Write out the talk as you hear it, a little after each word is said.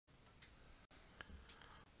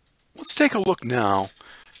Let's take a look now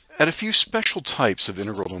at a few special types of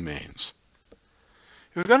integral domains.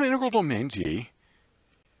 If we've got an integral domain D,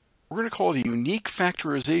 we're going to call it a unique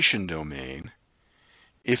factorization domain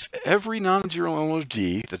if every non-zero element of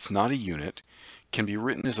D that's not a unit can be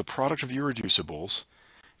written as a product of irreducibles,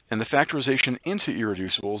 and the factorization into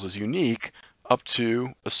irreducibles is unique up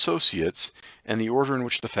to associates and the order in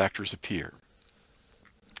which the factors appear.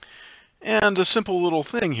 And a simple little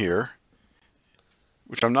thing here,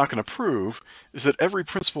 which I'm not going to prove, is that every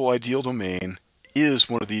principal ideal domain is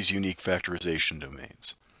one of these unique factorization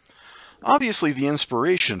domains. Obviously, the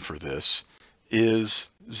inspiration for this is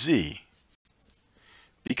Z,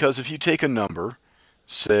 because if you take a number,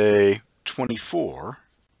 say 24,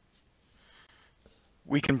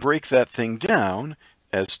 we can break that thing down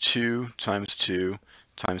as 2 times 2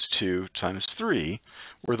 times 2 times 3,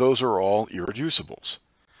 where those are all irreducibles.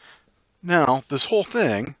 Now, this whole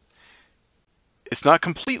thing, it's not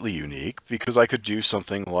completely unique, because I could do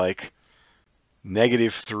something like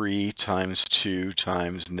negative 3 times 2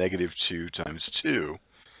 times negative 2 times 2.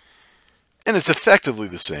 And it's effectively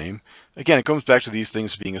the same. Again, it comes back to these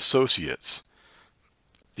things being associates.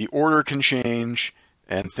 The order can change,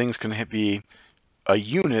 and things can be a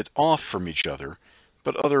unit off from each other,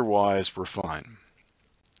 but otherwise we're fine.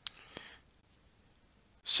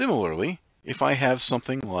 Similarly, if I have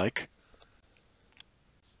something like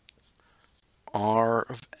R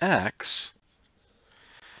of x,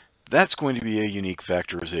 that's going to be a unique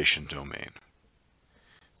factorization domain.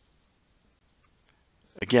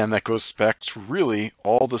 Again, that goes back to really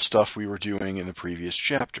all the stuff we were doing in the previous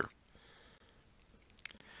chapter.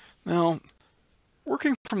 Now,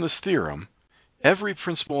 working from this theorem, every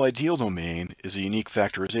principal ideal domain is a unique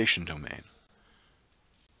factorization domain.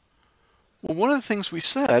 Well, one of the things we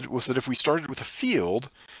said was that if we started with a field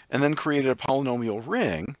and then created a polynomial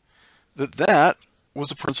ring, that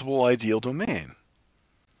was a principal ideal domain.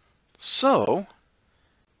 So,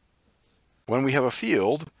 when we have a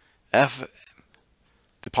field, f,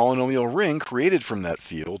 the polynomial ring created from that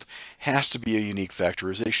field has to be a unique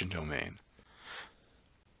factorization domain.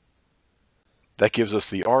 That gives us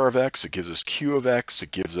the R of x, it gives us Q of x,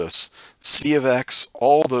 it gives us C of x.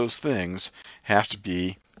 All those things have to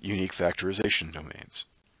be unique factorization domains.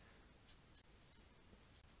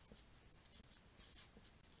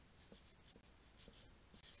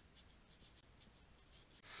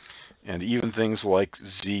 And even things like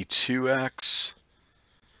Z2x,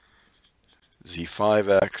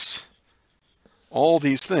 Z5x, all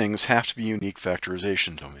these things have to be unique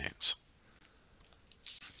factorization domains.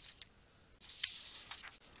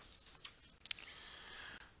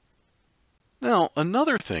 Now,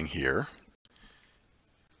 another thing here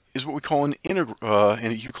is what we call an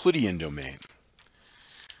Euclidean domain.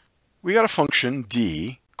 We got a function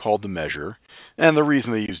d called the measure, and the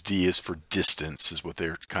reason they use d is for distance, is what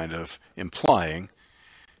they're kind of implying.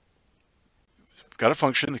 We've got a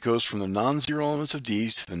function that goes from the non-zero elements of d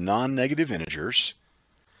to the non-negative integers,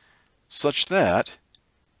 such that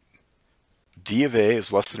d of a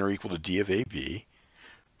is less than or equal to d of ab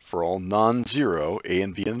for all non-zero a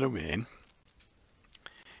and b in the domain.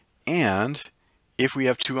 And if we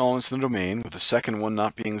have two elements in the domain, with the second one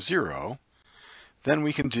not being 0, then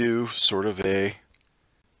we can do sort of a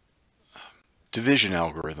division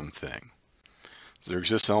algorithm thing. So there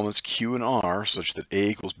exist elements q and r such that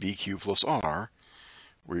a equals bq plus r,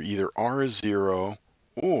 where either r is 0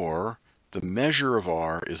 or the measure of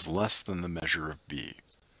r is less than the measure of b.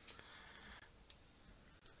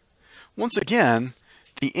 Once again,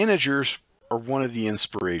 the integers are one of the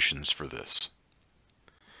inspirations for this.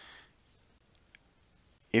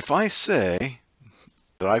 If I say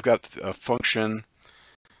that I've got a function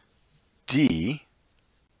d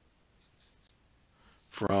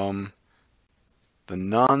from the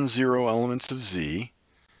non-zero elements of z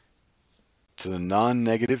to the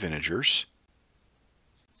non-negative integers,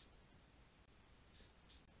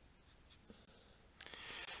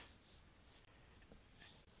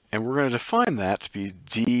 and we're going to define that to be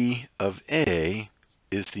d of a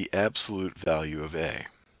is the absolute value of a.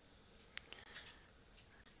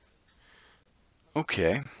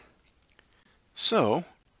 Okay, so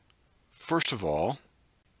first of all,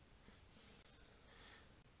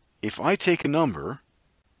 if I take a number,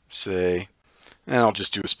 say, and I'll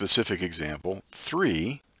just do a specific example,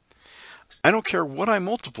 3, I don't care what I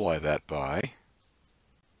multiply that by,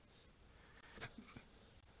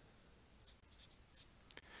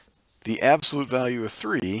 the absolute value of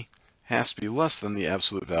 3 has to be less than the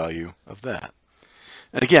absolute value of that.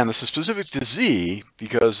 And again, this is specific to z,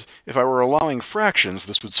 because if I were allowing fractions,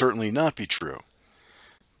 this would certainly not be true.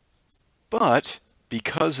 But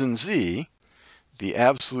because in z, the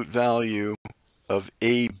absolute value of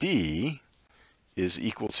AB is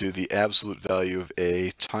equal to the absolute value of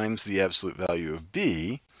A times the absolute value of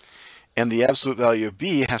B, and the absolute value of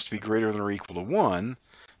B has to be greater than or equal to 1.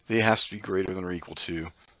 It has to be greater than or equal to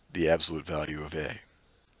the absolute value of A.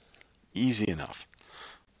 Easy enough.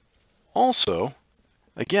 Also,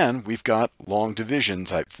 again, we've got long division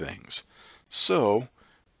type things. So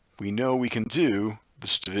we know we can do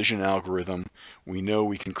this division algorithm. We know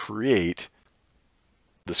we can create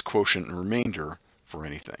this quotient and remainder for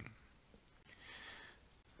anything.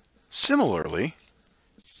 Similarly,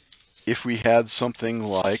 if we had something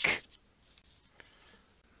like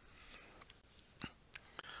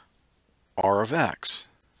R of x,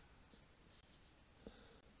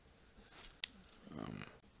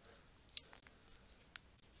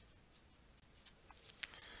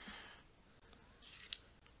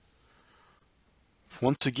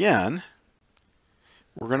 once again,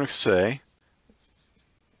 we're going to say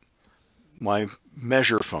my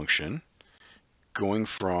measure function going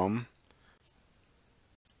from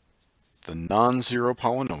the non-zero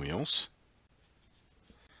polynomials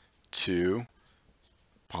to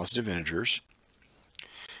positive integers,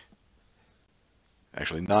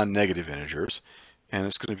 actually non-negative integers, and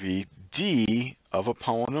it's going to be d of a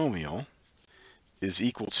polynomial is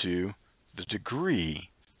equal to the degree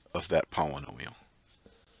of that polynomial.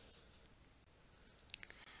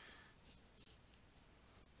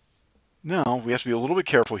 Now, we have to be a little bit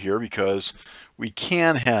careful here because we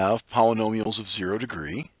can have polynomials of 0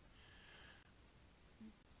 degree.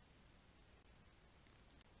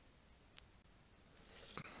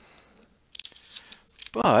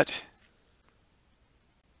 But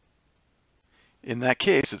in that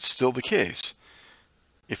case, it's still the case.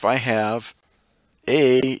 If I have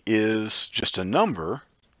A is just a number,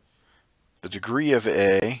 the degree of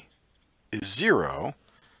A is 0,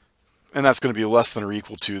 and that's going to be less than or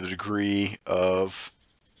equal to the degree of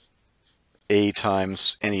A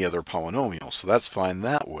times any other polynomial. So that's fine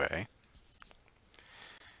that way.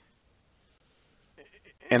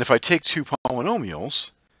 And if I take two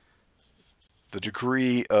polynomials, the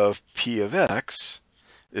degree of P of x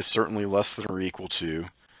is certainly less than or equal to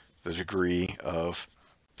the degree of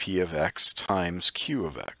P of x times Q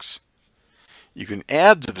of x. You can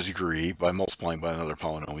add to the degree by multiplying by another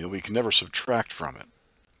polynomial, but you can never subtract from it.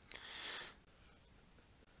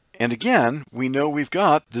 And again, we know we've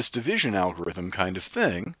got this division algorithm kind of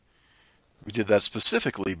thing. We did that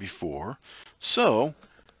specifically before. So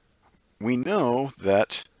we know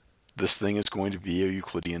that this thing is going to be a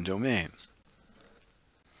Euclidean domain.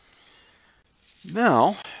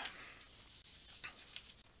 Now,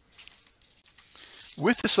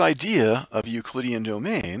 with this idea of Euclidean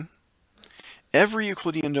domain, every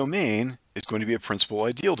Euclidean domain is going to be a principal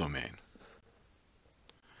ideal domain.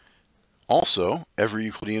 Also, every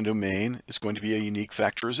Euclidean domain is going to be a unique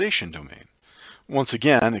factorization domain. Once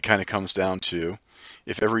again, it kind of comes down to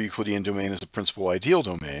if every Euclidean domain is a principal ideal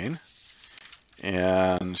domain,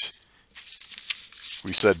 and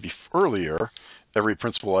we said earlier, every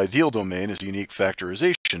principal ideal domain is a unique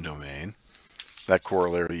factorization domain, that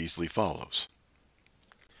corollary easily follows.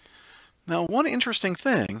 Now, one interesting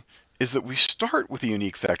thing is that we start with a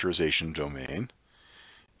unique factorization domain,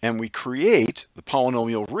 and we create the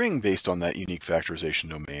polynomial ring based on that unique factorization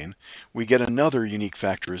domain. We get another unique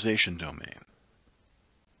factorization domain.